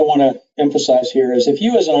last slide I want to emphasize here is if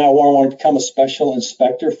you as an IOR want to become a special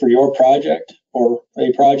inspector for your project or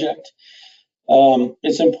a project,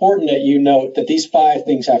 it's important that you note that these 5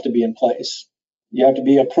 things have to be in place. You have to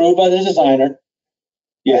be approved by the designer.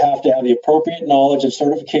 You have to have the appropriate knowledge and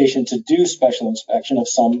certification to do special inspection of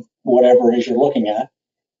whatever it is you're looking at.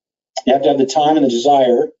 You have to have the time and the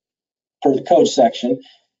desire per the code section.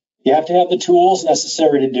 You have to have the tools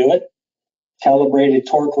necessary to do it, calibrated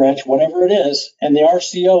torque wrench, whatever it is, and the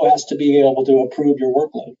RCO has to be able to approve your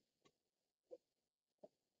workload.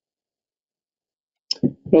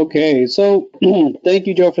 Okay, so thank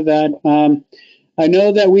you, Joe, for that. I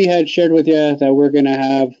know that we had shared with you that we're going to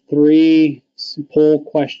have 3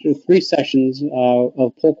 sessions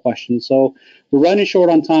of poll questions. So we're running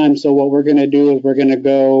short on time. So what we're going to do is we're going to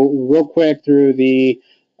go real quick through the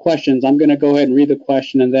questions. I'm going to go ahead and read the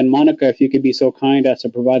question, and then Monica, if you could be so kind as to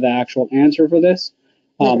provide the actual answer for this,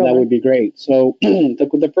 that would be great. So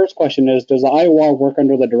the first question is, does the IOR work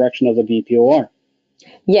under the direction of the DPOR?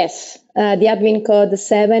 Yes, the admin code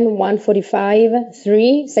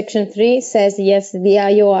 7.145.3, section 3 says yes, the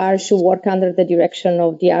IOR should work under the direction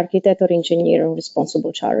of the architect or engineer in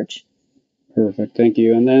responsible charge. Perfect, thank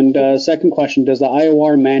you. And then second question, does the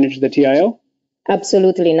IOR manage the TIO?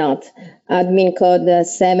 Absolutely not. Admin code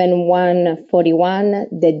 7.141,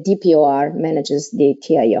 the DPOR manages the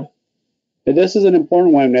TIO. This is an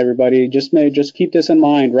important one, everybody. Just keep this in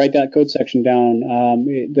mind. Write that code section down.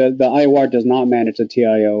 The IOR does not manage the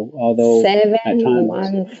TIO, although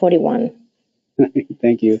 7.141.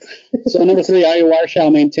 Thank you. So number 3, IOR shall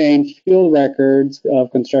maintain field records of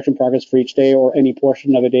construction progress for each day or any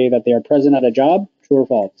portion of a day that they are present at a job. True or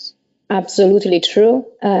false? Absolutely true.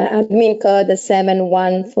 Admin code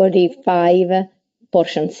 7.145,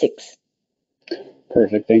 portion 6.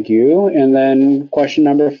 Perfect, thank you. And then question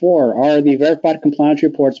number 4, are the verified compliance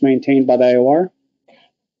reports maintained by the IOR?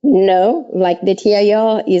 No, like the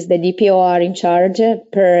TIO is the DPOR in charge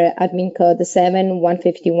per admin code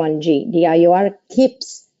 7.151G. The IOR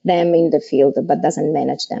keeps them in the field but doesn't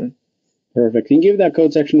manage them. Perfect. Can you give that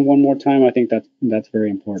code section one more time? I think that's very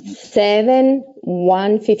important.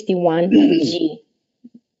 7.151G.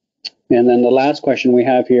 And then the last question we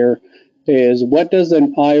have here is, what does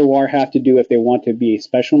an IOR have to do if they want to be a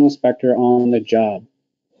special inspector on the job?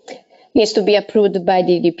 Needs to be approved by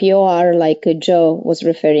the DPOR, like Joe was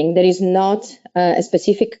referring. There is not a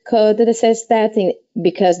specific code that says that,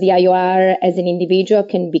 because the IOR as an individual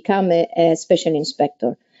can become a special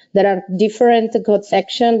inspector. There are different code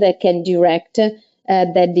sections that can direct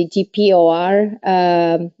that the DPOR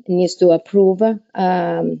needs to approve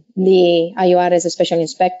the IOR as a special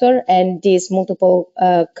inspector, and these multiple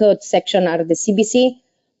code sections are the CBC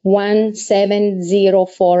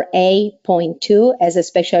 1704A.2 as a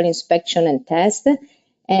special inspection and test,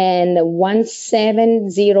 and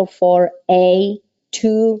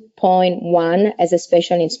 1704A.2.1 as a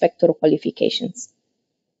special inspector qualifications.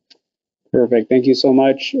 Perfect. Thank you so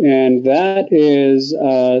much. And that is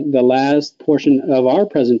the last portion of our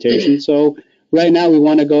presentation. So right now we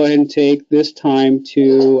want to go ahead and take this time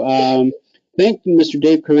to thank Mr.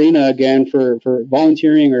 Dave Carina again for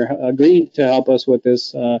volunteering or agreeing to help us with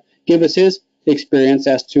this, give us his experience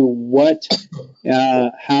as to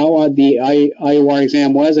how the IOR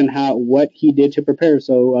exam was and what he did to prepare.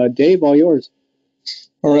 So Dave, all yours.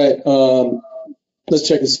 All right. Let's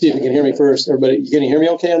check and see if you can hear me first. Everybody, you can hear me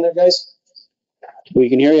okay on there, guys? We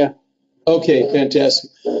can hear you. Okay,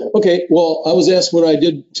 fantastic. Okay, well, I was asked what I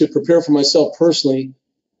did to prepare for myself personally.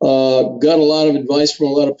 Got a lot of advice from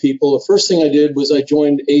a lot of people. The first thing I did was I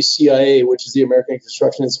joined ACIA, which is the American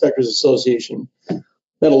Construction Inspectors Association.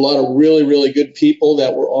 Met a lot of really, really good people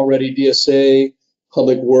that were already DSA,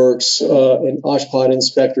 Public Works, and OSHPD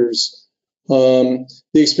inspectors. The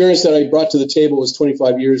experience that I brought to the table was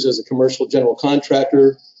 25 years as a commercial general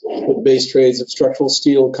contractor with base trades of structural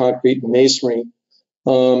steel, concrete, and masonry.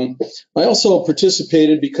 I also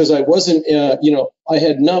participated because I wasn't, I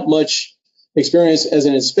had not much experience as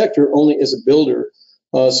an inspector, only as a builder.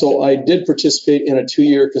 So I did participate in a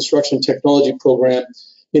 2-year construction technology program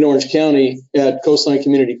in Orange County at Coastline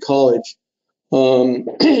Community College. And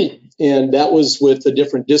that was with the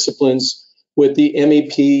different disciplines, with the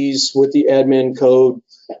MEPs, with the admin code,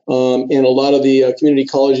 and a lot of the community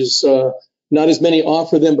colleges, not as many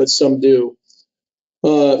offer them, but some do.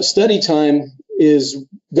 Study time is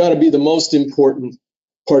got to be the most important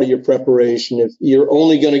part of your preparation. If you're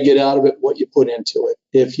only going to get out of it what you put into it.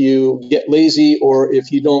 If you get lazy or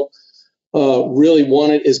if you don't really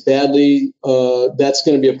want it as badly, that's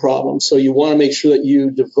going to be a problem. So you want to make sure that you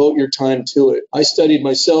devote your time to it. I studied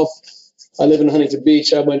myself. I live in Huntington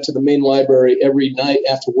Beach. I went to the main library every night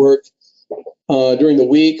after work. during the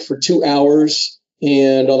week for 2 hours.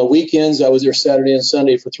 And on the weekends, I was there Saturday and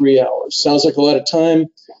Sunday for 3 hours. Sounds like a lot of time,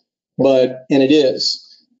 and it is.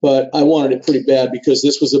 But I wanted it pretty bad because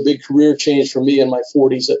this was a big career change for me in my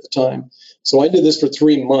 40s at the time. So I did this for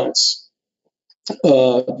 3 months.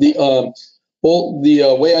 The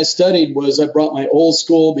way I studied was I brought my old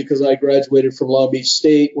school because I graduated from Long Beach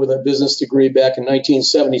State with a business degree back in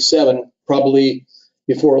 1977, probably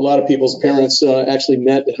before a lot of people's parents actually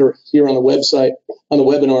met that are here on the website, on the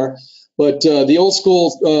webinar. But the old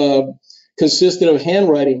school consisted of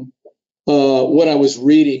handwriting what I was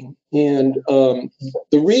reading. And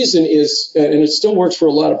the reason is, and it still works for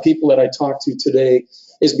a lot of people that I talk to today,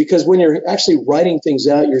 is because when you're actually writing things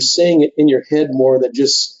out, you're saying it in your head more than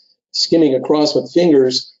just skimming across with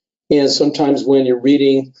fingers. And sometimes when you're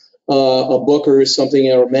reading a book or something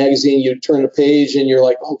or a magazine, you turn a page and you're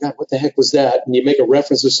like, oh God, what the heck was that? And you make a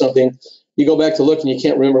reference to something, you go back to look and you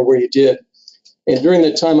can't remember where you did. And during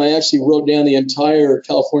that time, I actually wrote down the entire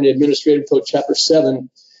California Administrative Code, Chapter 7,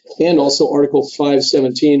 and also Article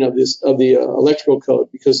 517 of the Electrical Code,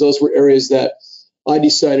 because those were areas that I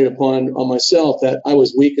decided upon on myself that I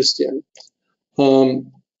was weakest in.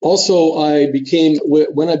 Also,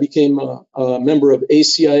 when I became a member of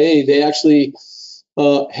ACIA, they actually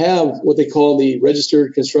have what they call the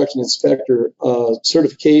Registered Construction Inspector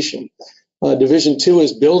certification. Division 2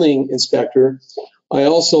 is Building Inspector. I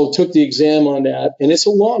also took the exam on that, and it's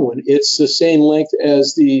a long one. It's the same length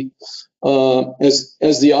as the OSHPD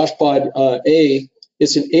A.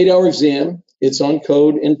 It's an 8-hour exam. It's on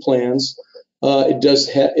code and plans. It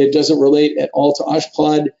doesn't relate at all to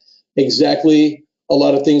OSHPD exactly. A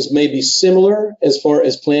lot of things may be similar as far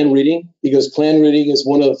as plan reading, because plan reading is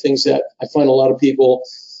one of the things that I find a lot of people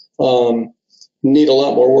need a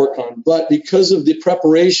lot more work on. But because of the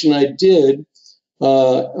preparation I did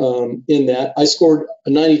in that, I scored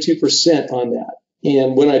a 92% on that.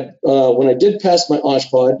 And when I did pass my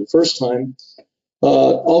OSHPD the first time,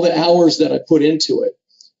 all the hours that I put into it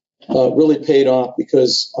really paid off,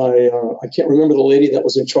 because I can't remember the lady that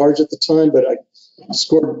was in charge at the time, but I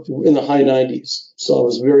scored in the high 90s. So I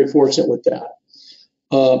was very fortunate with that.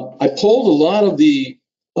 I polled a lot of the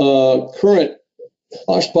current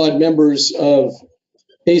OSHPD members of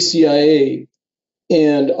ACIA,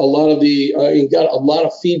 and got a lot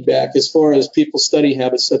of feedback as far as people's study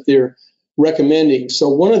habits that they're recommending. So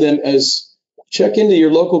one of them is check into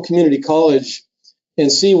your local community college and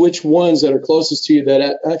see which ones that are closest to you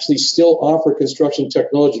that actually still offer construction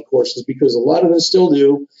technology courses, because a lot of them still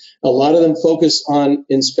do. A lot of them focus on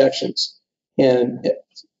inspections. And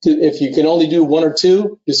if you can only do one or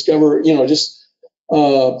two, discover, just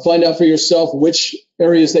find out for yourself which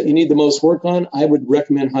areas that you need the most work on. I would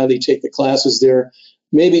recommend highly take the classes there.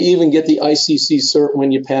 Maybe even get the ICC cert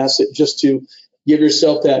when you pass it, just to give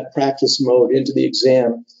yourself that practice mode into the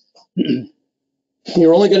exam.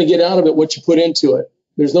 You're only going to get out of it what you put into it.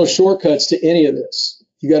 There's no shortcuts to any of this.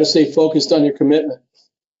 You got to stay focused on your commitment.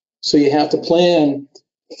 So you have to plan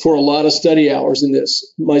for a lot of study hours in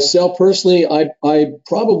this. Myself personally, I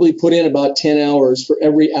probably put in about 10 hours for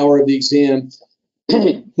every hour of the exam.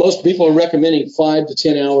 Most people are recommending 5 to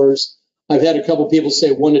 10 hours. I've had a couple people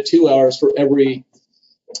say 1 to 2 hours for every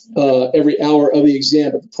hour of the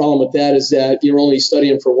exam. But the problem with that is that you're only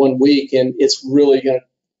studying for 1 week, and it's really going to,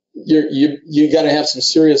 you got to have some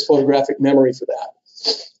serious photographic memory for that.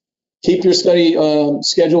 Keep your study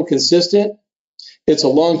schedule consistent. It's a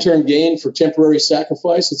long-term gain for temporary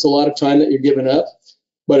sacrifice. It's a lot of time that you're giving up.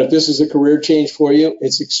 But if this is a career change for you,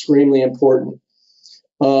 it's extremely important.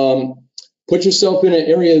 Put yourself in an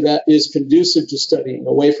area that is conducive to studying,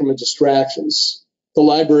 away from the distractions. The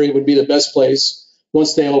library would be the best place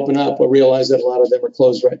once they open up. I realize that a lot of them are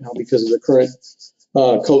closed right now because of the current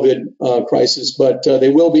COVID crisis, but they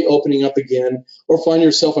will be opening up again. Or find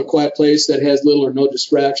yourself a quiet place that has little or no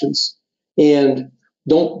distractions. And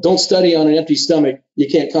don't study on an empty stomach. You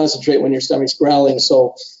can't concentrate when your stomach's growling.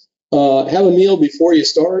 So have a meal before you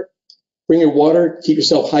start. Bring your water. Keep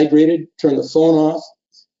yourself hydrated. Turn the phone off.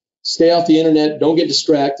 Stay off the internet. Don't get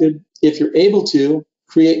distracted. If you're able to,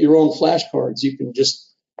 create your own flashcards. You can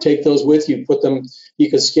just take those with you. Put them.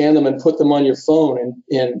 You can scan them and put them on your phone.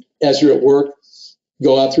 And as you're at work,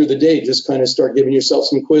 go out through the day. Just kind of start giving yourself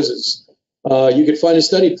some quizzes. You could find a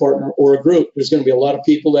study partner or a group. There's going to be a lot of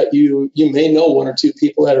people that you may know, 1 or 2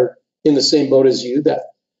 people that are in the same boat as you that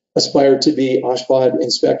aspire to be OSHPD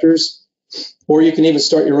inspectors, or you can even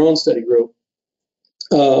start your own study group.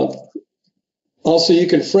 Also, you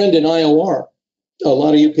can friend an IOR. A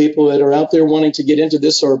lot of you people that are out there wanting to get into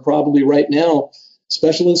this are probably right now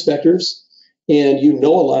special inspectors, and you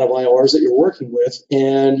know a lot of IORs that you're working with,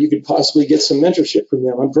 and you could possibly get some mentorship from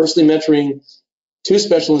them. I'm personally mentoring 2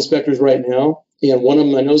 special inspectors right now, and one of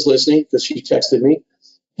them I know is listening because she texted me,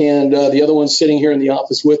 and the other one's sitting here in the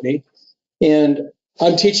office with me. And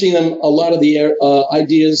I'm teaching them a lot of the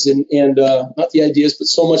ideas and not the ideas, but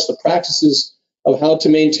so much the practices of how to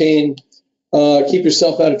maintain, keep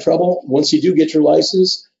yourself out of trouble. Once you do get your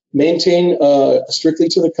license, maintain strictly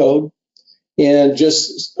to the code, and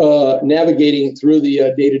just navigating through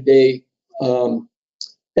the day-to-day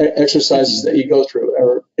exercises that you go through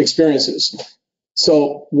or experiences.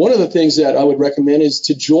 So one of the things that I would recommend is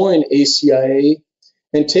to join ACIA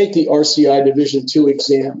and take the RCI Division II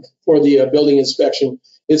exam for the building inspection.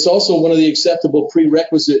 It's also one of the acceptable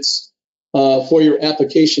prerequisites for your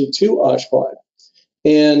application to OSHPD.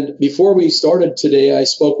 And before we started today, I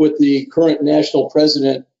spoke with the current national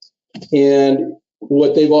president, and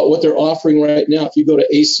what they're offering right now. If you go to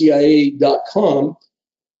acia.com,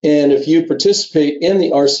 and if you participate in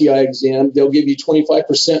the RCI exam, they'll give you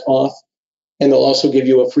 25% off, and they'll also give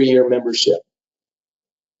you a free year membership.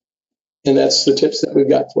 And that's the tips that we've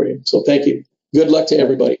got for you. So thank you. Good luck to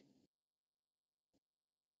everybody.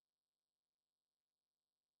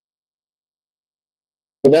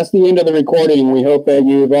 So that's the end of the recording. We hope that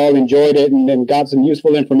you've all enjoyed it and got some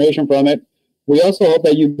useful information from it. We also hope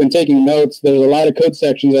that you've been taking notes. There's a lot of code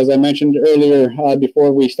sections, as I mentioned earlier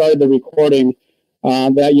before we started the recording,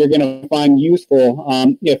 that you're going to find useful.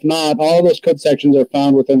 If not, all those code sections are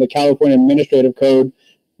found within the California Administrative Code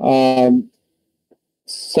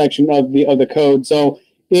section of the code. So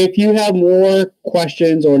if you have more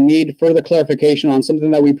questions or need further clarification on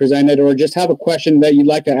something that we presented, or just have a question that you'd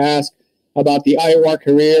like to ask about the IOR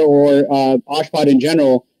career or OSHPD in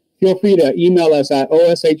general, feel free to email us at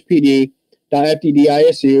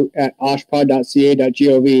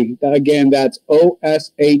oshpd.fddisu@oshpod.ca.gov. Again, that's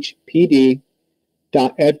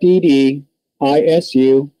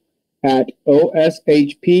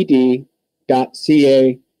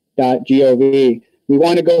We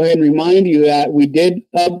want to go ahead and remind you that we did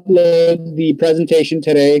upload the presentation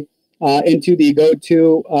today into the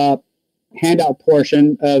go-to handout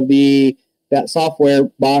portion of that software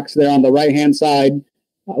box there on the right-hand side.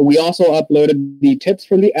 We also uploaded the tips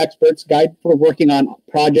from the experts guide for working on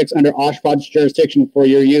projects under OSHPD's jurisdiction for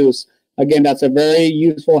your use. Again, that's a very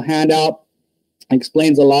useful handout.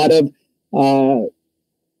 Explains a lot of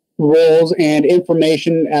roles and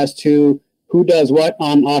information as to who does what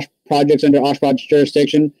on projects under OSHPD's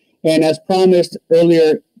jurisdiction. And as promised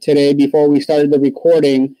earlier today, before we started the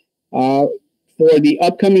recording, for the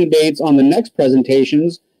upcoming dates on the next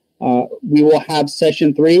presentations, we will have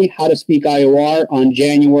Session 3, How to Speak IOR, on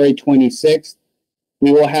January 26th.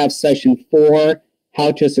 We will have Session 4,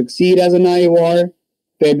 How to Succeed as an IOR,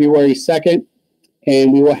 February 2nd.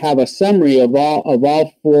 And we will have a summary of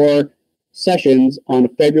all 4 sessions on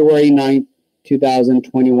February 9th,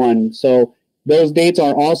 2021. So those dates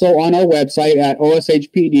are also on our website at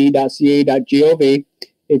oshpd.ca.gov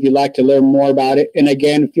if you'd like to learn more about it. And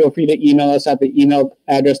again, feel free to email us at the email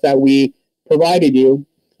address that we provided you.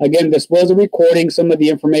 Again, this was a recording. Some of the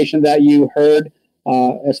information that you heard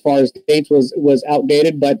as far as dates was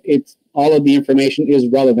outdated, but all of the information is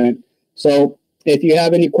relevant. So if you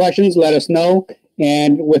have any questions, let us know.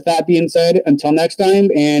 And with that being said, until next time,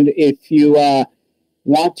 and if you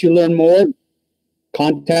want to learn more,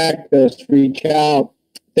 contact us, reach out.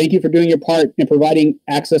 Thank you for doing your part in providing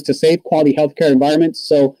access to safe, quality healthcare environments.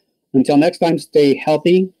 So until next time, stay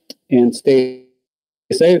healthy and stay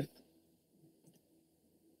safe.